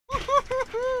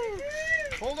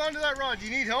on to that rod. Do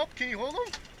you need help? Can you hold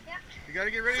him? Yeah. You got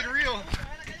to get ready to reel.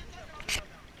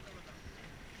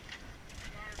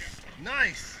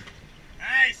 Nice.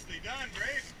 Nicely done,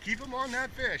 Brayden. Keep him on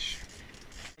that fish.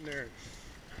 There.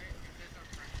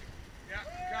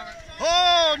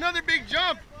 Oh, another big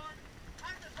jump.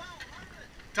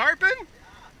 Tarpon?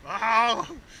 Wow.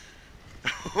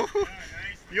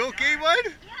 You okay,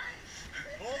 bud?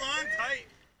 Hold on tight.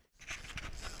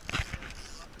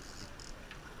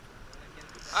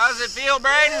 How does it feel,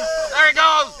 Brayden? There he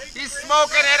goes. He's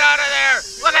smoking it out of there.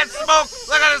 Look at smoke.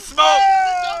 Look at the smoke.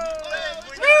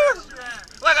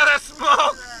 Look at the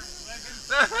smoke.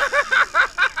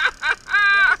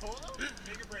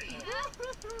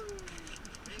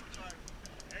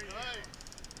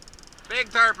 Big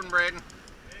tarpon, Brayden.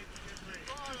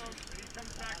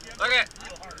 Look at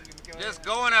just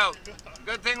going out.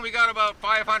 Good thing we got about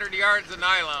 500 yards of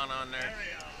nylon on there.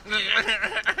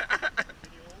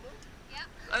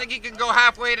 I think he can go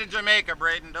halfway to Jamaica,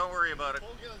 Brayden. Don't worry about it.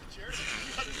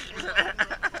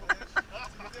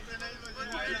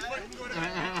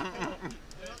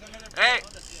 Hey.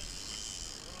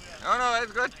 Oh no,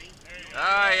 that's good.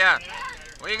 Ah, yeah.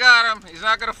 We got him. He's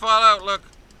not going to fall out. Look.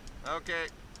 Okay.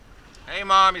 Hey,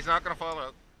 Mom. He's not going to fall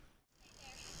out.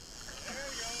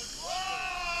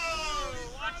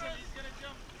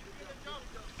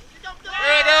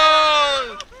 There he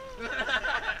goes.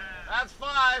 That's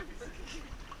 5.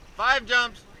 5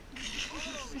 jumps.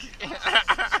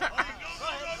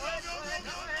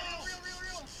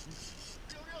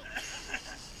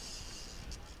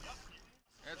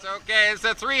 It's okay. It's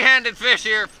a 3-handed fish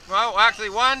here. Well, actually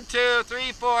 1, 2,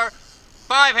 3, 4,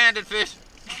 5-handed fish.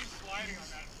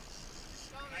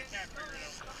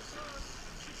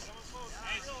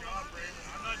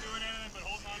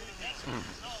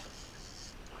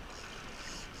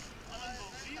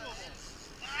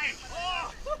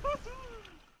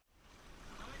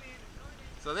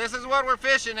 So this is what we're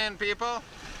fishing in, people.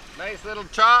 Nice little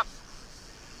chop.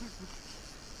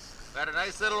 Got a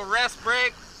nice little rest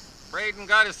break. Brayden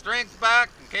got his strength back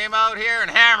and came out here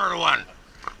and hammered one.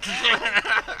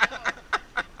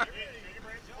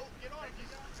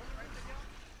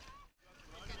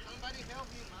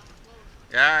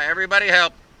 Yeah, everybody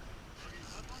help.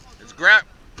 It's grab.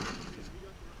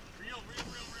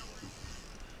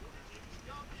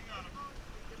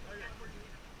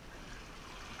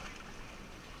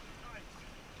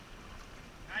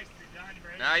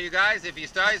 Now you guys, if he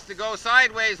decides to go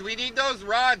sideways, we need those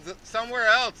rods somewhere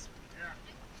else. Yeah.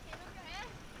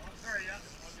 Oh, sorry, yeah.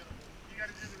 You got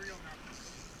to do the reel now.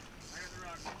 I got the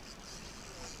rod.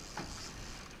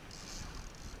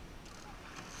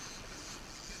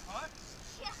 Hot?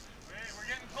 Yeah. Okay, we're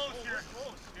getting close here.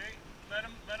 Okay, let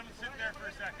him sit there for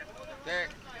a second. There.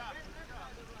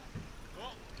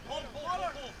 Hold.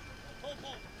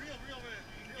 Reel with it.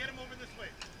 You can get him over this way.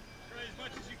 Try as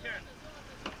much as you can.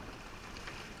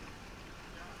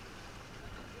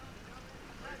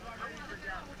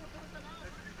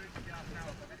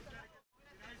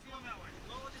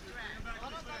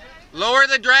 Lower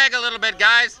the drag a little bit,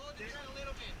 guys.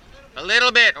 A little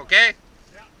bit, okay?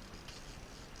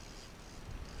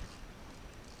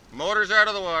 Motors out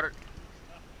of the water.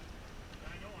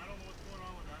 I don't know what's going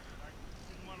on with that. I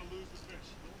didn't want to lose the fish.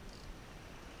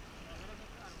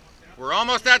 We're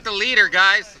almost at the leader,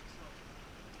 guys.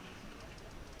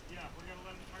 Yeah, we're going to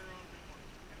let him fire on a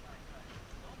bit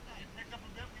more. You pick up a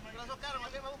bit, we might get but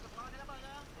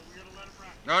we got to let him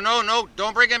run. No,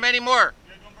 don't bring him anymore.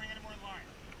 Yeah, don't bring any more line.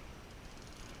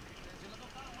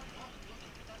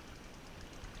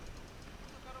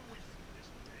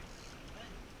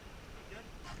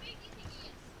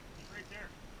 Right there.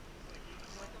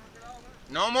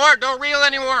 No more, don't reel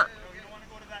anymore. No, you don't want to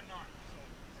go to that knot.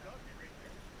 So he's right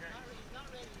there. Okay. He's not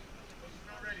ready.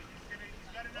 He's not ready.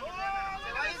 He's got another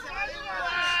run.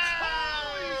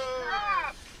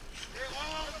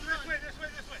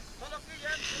 This way.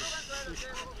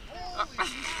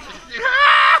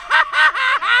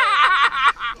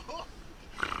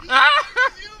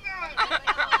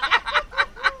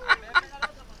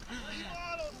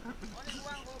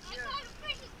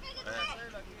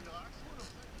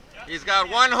 He's got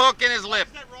one hook in his lip.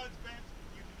 That rod's bent.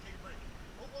 You can take a break.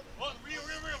 Oh, reel.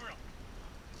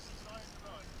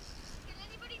 Can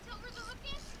anybody tell where the hook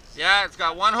is? Yeah, it's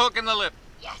got one hook in the lip.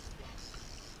 Yes.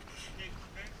 Okay,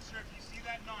 sir, if you see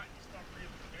that knot, you stop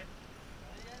reeling, okay?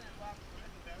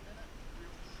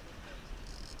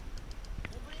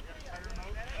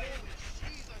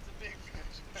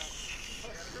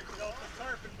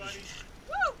 Tarpon, buddy.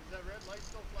 Woo! Is that red light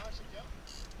still flashing? Yeah.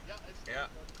 Yeah, it's still. Yeah.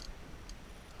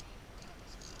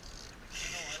 I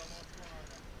don't know what's going on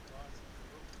there.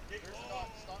 Okay,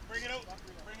 Stop. Bring it out.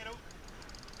 Bring it out.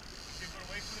 Get it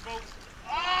away from the boat.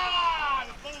 Ah,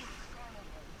 the boat.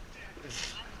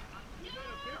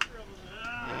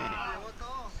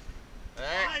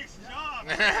 Hey. Nice job.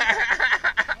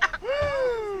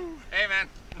 Hey man,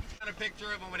 got a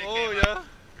picture of him when he Oh came yeah. up.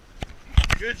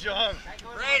 Good job.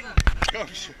 Brayden,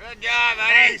 Gosh. good job,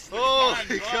 buddy. Nice. Oh Done,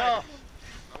 my good. God.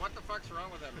 Now, what the fuck's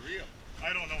wrong with that reel?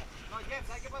 I don't know.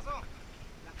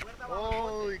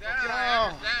 Holy Yeah, I cow.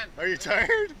 understand. Are you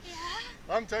tired? Yeah.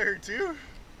 I'm tired too.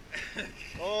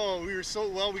 Oh, we were so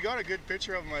well. We got a good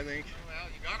picture of him, I think. Well,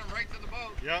 you got him right to the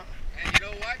boat. Yeah. And you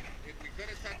know what? If we could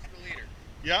have touched the leader.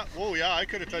 Yeah. Whoa. Yeah. I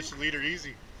could have touched the leader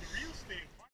easy.